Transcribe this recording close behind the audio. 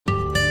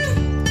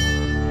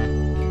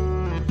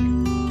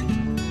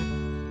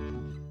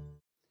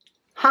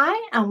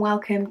and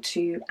welcome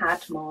to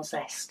Add More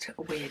Zest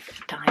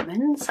with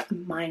Diamonds.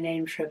 My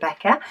name's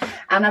Rebecca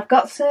and I've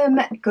got some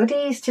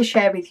goodies to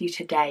share with you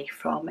today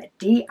from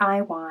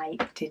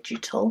DIY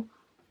Digital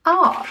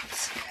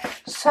Art.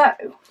 So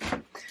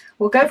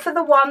we'll go for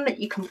the one that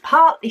you can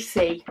partly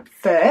see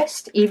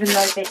first, even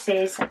though this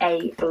is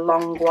a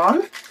long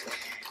one,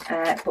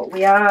 but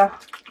we are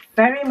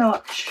very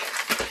much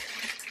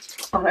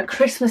on a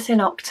Christmas in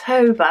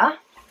October.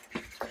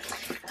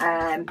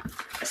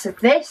 So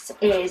this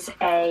is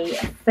a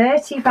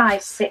 30 by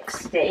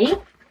 60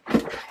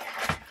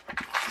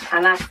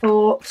 and I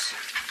thought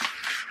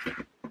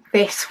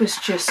this was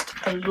just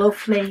a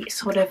lovely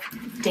sort of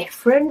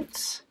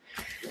different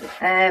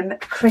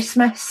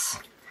Christmas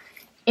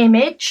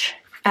image.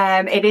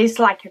 It is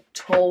like a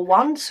tall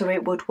one, so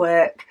it would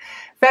work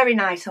very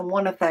nice on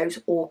one of those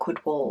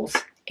awkward walls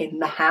in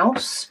the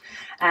house.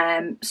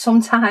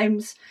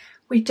 Sometimes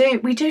we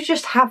do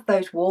just have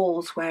those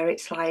walls where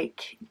it's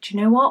like, do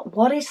you know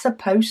what is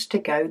supposed to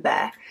go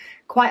there?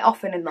 Quite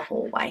often in the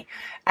hallway.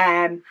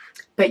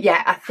 But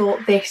yeah, I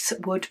thought this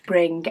would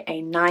bring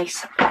a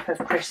nice pop of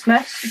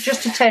Christmas.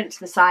 Just to turn it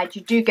to the side,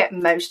 you do get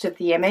most of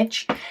the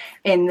image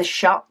in the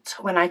shot.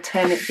 When I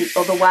turn it the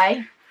other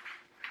way,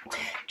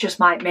 just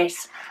might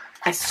miss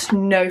a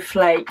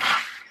snowflake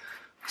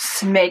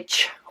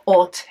smidge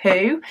or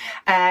two,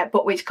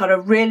 but it's got a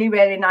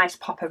really nice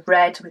pop of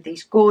red with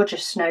these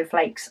gorgeous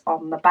snowflakes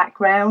on the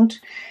background.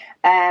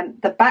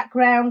 The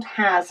background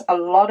has a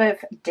lot of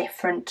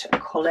different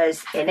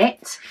colours in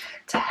it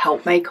to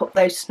help make up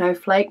those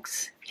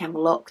snowflakes. If you have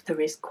a look,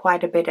 there is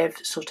quite a bit of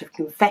sort of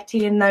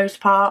confetti in those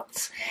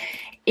parts.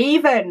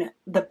 Even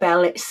the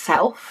bell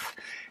itself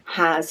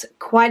has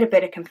quite a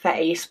bit of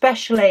confetti,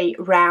 especially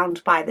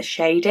round by the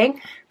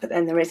shading, but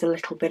then there is a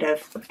little bit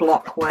of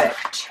block work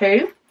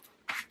too.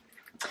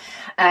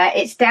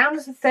 It's down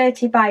as a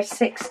 30 by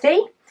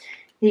 60.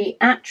 The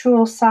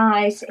actual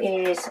size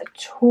is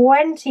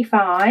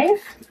 25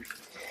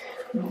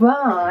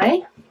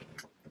 by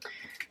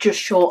just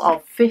short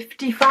of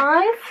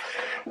 55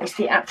 is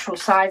the actual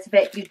size of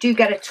it. You do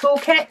get a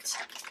toolkit,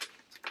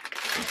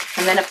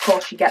 and then of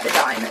course you get the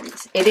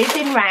diamonds. It is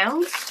in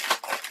rounds.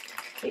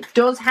 It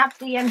does have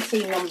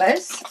DMC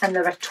numbers, and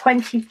there are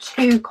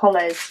 22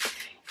 colours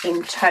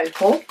in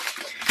total.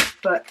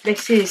 But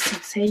this is,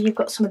 see, you've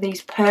got some of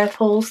these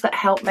purples that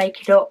help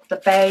make it up,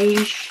 the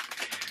beige.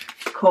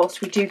 Of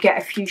course, we do get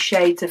a few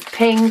shades of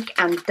pink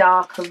and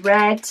darker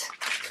red,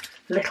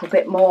 a little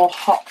bit more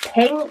hot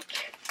pink.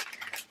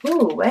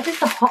 Ooh, where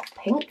does the hot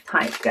pink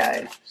type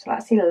go? So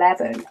that's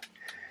 11.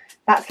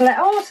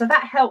 Oh, so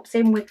that helps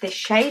in with this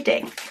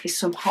shading, is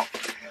some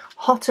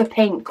hotter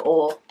pink,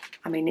 or,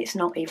 I mean, it's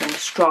not even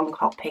strong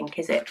hot pink,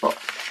 is it? But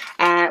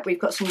we've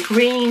got some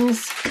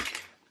greens,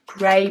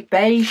 grey,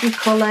 beigey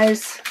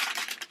colours,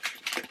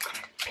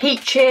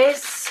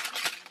 peaches,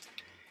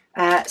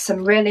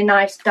 some really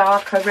nice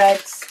darker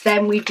reds.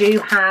 Then we do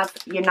have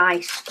your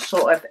nice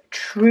sort of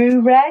true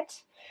red.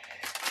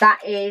 That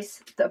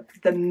is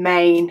the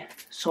main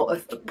sort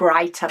of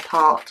brighter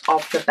part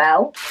of the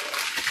bell.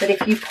 But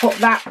if you put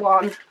that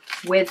one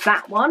with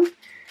that one,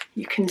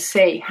 you can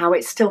see how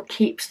it still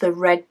keeps the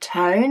red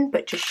tone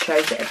but just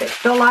shows it a bit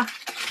duller.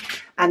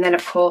 And then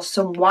of course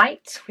some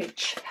white,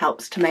 which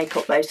helps to make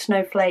up those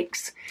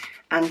snowflakes,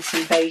 and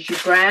some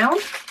beigey brown.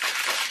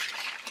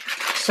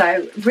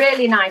 So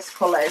really nice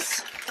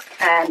colours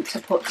to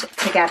put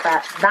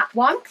together that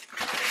one.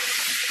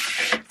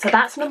 So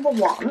that's number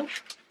one,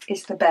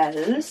 is the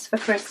bells for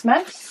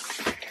Christmas.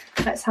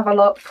 Let's have a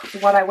look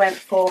what I went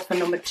for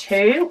number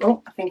two.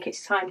 Oh, I think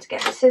it's time to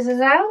get the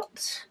scissors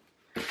out.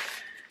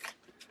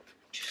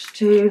 Just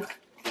to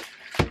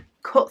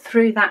cut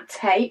through that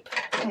tape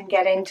and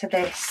get into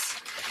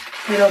this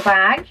little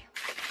bag.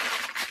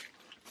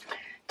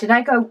 Did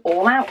I go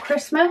all out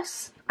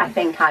Christmas? I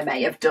think I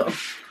may have done.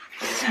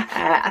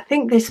 I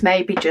think this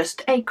may be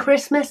just a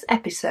Christmas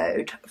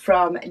episode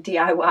from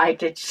DIY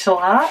Digital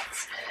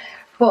Art,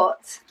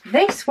 but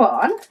this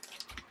one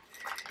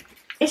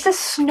is a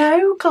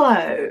snow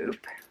globe.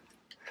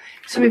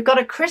 So we've got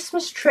a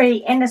Christmas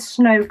tree in a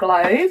snow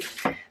globe.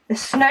 The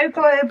snow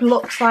globe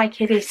looks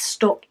like it is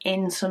stuck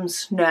in some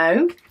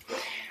snow,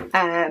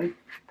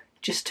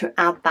 just to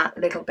add that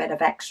little bit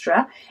of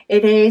extra.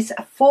 It is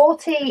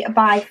 40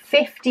 by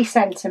 50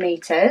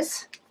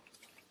 centimetres.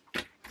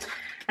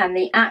 And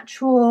the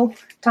actual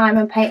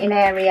diamond painting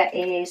area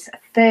is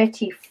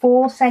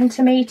 34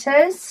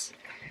 centimetres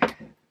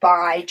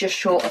by just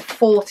short of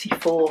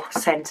 44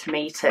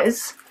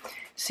 centimetres.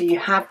 So you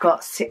have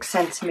got 6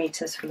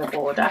 centimetres for the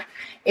border.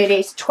 It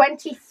is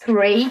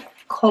 23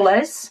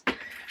 colours.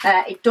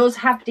 It does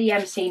have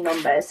DMC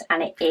numbers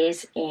and it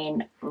is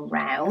in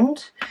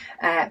round.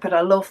 But I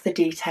love the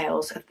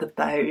details of the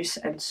bows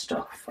and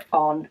stuff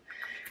on,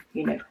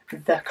 you know,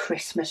 the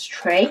Christmas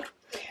tree.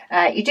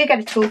 You do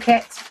get a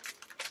toolkit.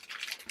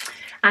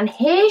 And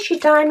here's your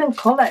diamond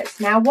colours.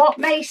 Now, what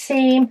may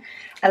seem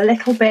a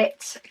little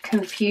bit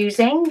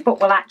confusing, but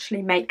will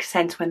actually make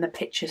sense when the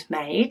picture's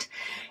made,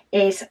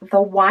 is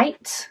the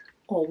white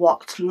or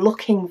what's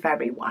looking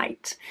very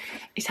white,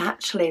 is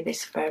actually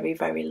this very,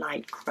 very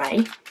light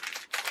grey.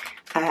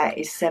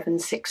 Is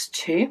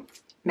 762.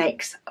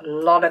 Makes a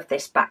lot of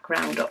this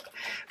background up,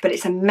 but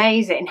it's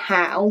amazing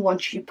how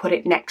once you put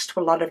it next to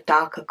a lot of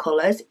darker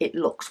colours it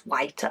looks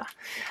whiter.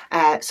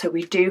 So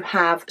we do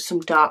have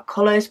some dark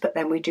colours, but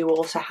then we do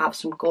also have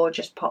some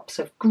gorgeous pops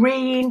of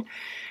green,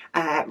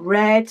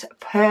 red,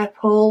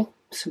 purple,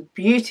 some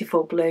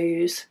beautiful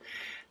blues,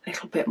 a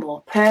little bit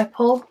more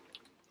purple.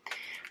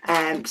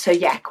 So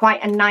yeah,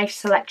 quite a nice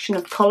selection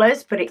of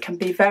colours, but it can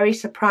be very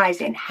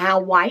surprising how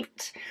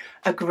white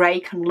a grey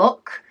can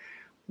look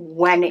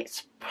when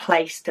it's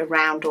placed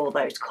around all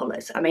those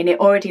colours. I mean, it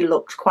already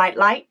looks quite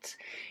light.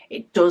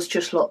 It does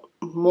just look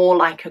more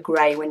like a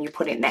grey when you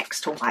put it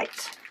next to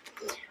white.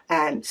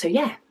 So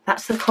yeah,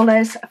 that's the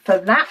colours for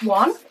that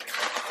one.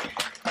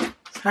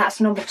 So that's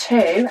number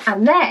 2.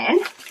 And then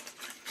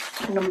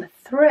number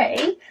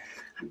 3,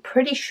 I'm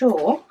pretty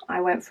sure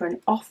I went for an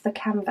off the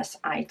canvas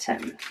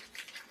item.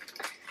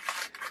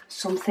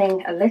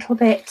 Something a little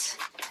bit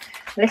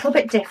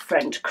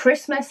different.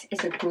 Christmas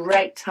is a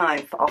great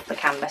time for off the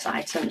canvas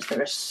items.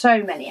 There are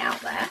so many out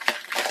there,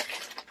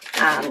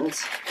 and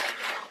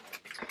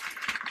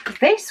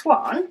this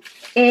one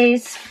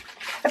is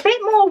a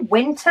bit more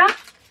winter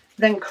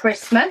than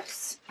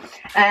Christmas,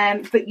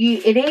 but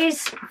it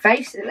is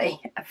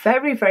basically a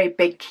very, very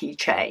big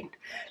keychain.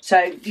 So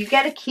you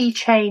get a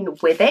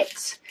keychain with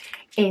it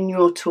in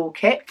your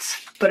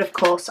toolkit, but of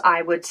course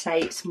I would say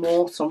it's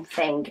more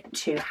something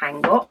to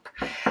hang up.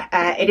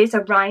 It is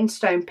a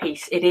rhinestone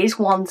piece. It is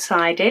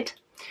one-sided,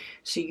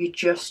 so you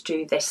just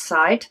do this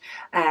side,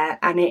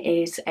 and it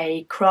is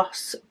a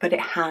cross, but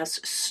it has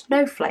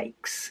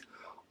snowflakes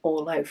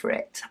all over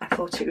it. I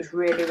thought it was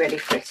really, really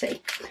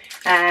pretty.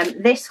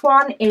 This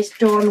one is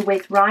done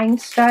with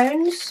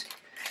rhinestones.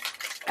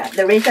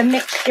 There is a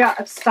mixture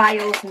of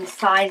styles and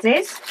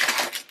sizes.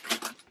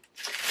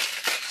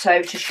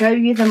 So to show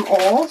you them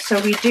all, so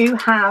we do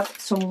have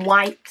some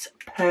white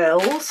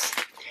pearls.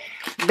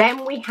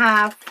 Then we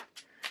have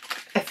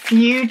a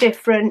few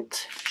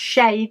different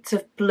shades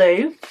of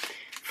blue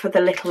for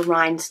the little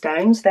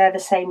rhinestones. They're the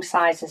same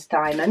size as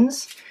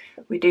diamonds.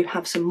 We do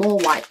have some more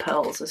white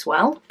pearls as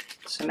well,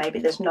 so maybe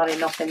there's not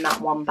enough in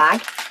that one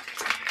bag.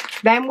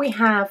 Then we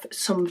have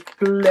some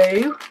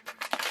blue,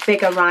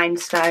 bigger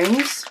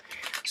rhinestones,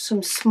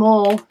 some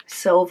small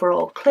silver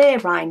or clear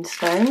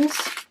rhinestones.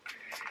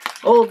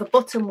 Oh, the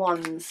button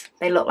ones,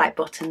 they look like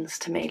buttons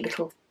to me,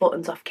 little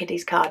buttons off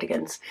kiddies'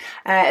 cardigans.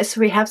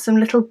 So we have some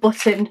little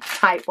button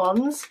type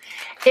ones,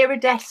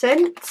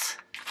 iridescent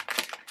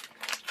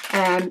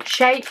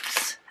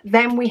shapes.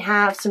 Then we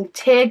have some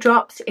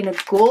teardrops in a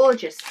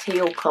gorgeous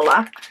teal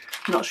colour.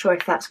 I'm not sure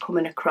if that's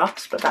coming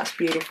across, but that's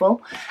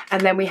beautiful.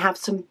 And then we have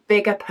some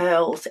bigger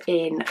pearls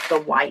in the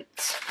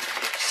white.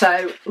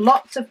 So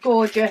lots of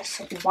gorgeous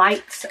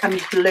whites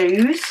and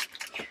blues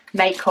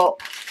make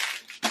up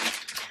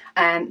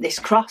this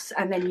cross,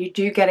 and then you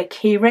do get a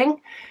key ring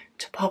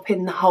to pop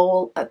in the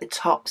hole at the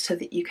top so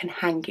that you can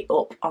hang it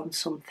up on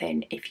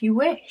something if you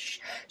wish.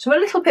 So a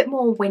little bit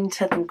more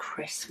winter than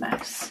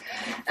Christmas.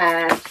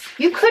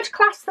 You could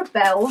class the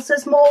bells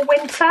as more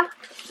winter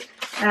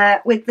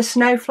with the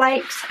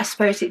snowflakes. I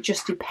suppose it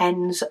just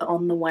depends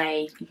on the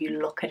way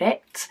you look at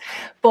it,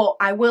 but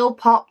I will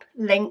pop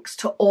links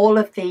to all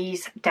of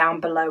these down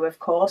below, of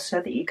course, so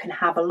that you can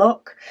have a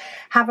look,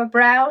 have a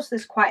browse.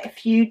 There's quite a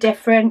few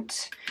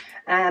different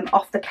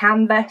off the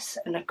canvas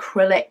and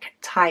acrylic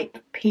type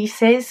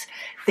pieces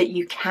that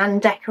you can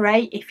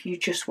decorate if you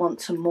just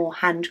want some more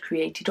hand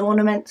created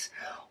ornaments,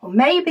 or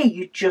maybe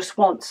you just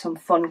want some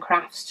fun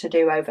crafts to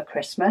do over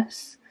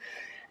Christmas.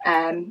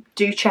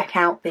 Do check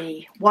out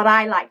what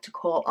I like to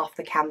call off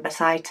the canvas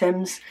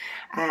items,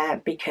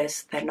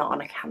 because they're not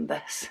on a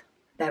canvas,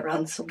 they're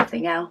on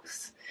something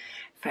else.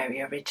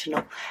 Very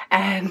original.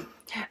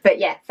 But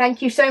yeah,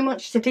 thank you so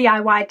much to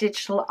DIY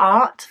Digital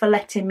Art for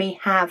letting me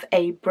have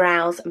a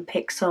browse and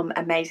pick some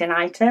amazing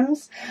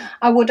items.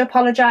 I would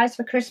apologise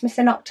for Christmas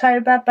in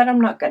October, but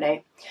I'm not going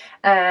to.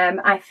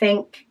 I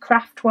think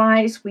craft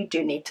wise we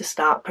do need to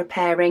start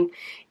preparing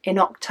in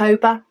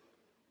October.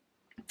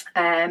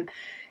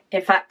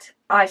 In fact,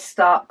 I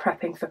start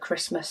prepping for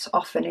Christmas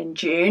often in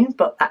June,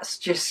 but that's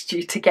just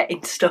due to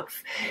getting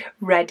stuff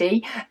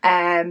ready.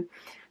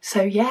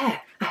 So yeah,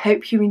 I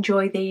hope you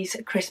enjoy these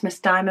Christmas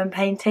diamond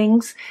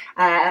paintings.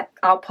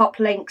 I'll pop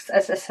links,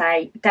 as I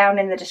say, down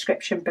in the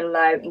description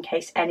below in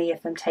case any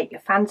of them take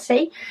your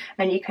fancy,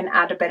 and you can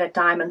add a bit of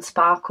diamond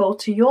sparkle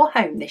to your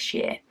home this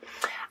year.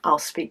 I'll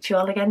speak to you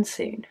all again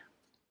soon.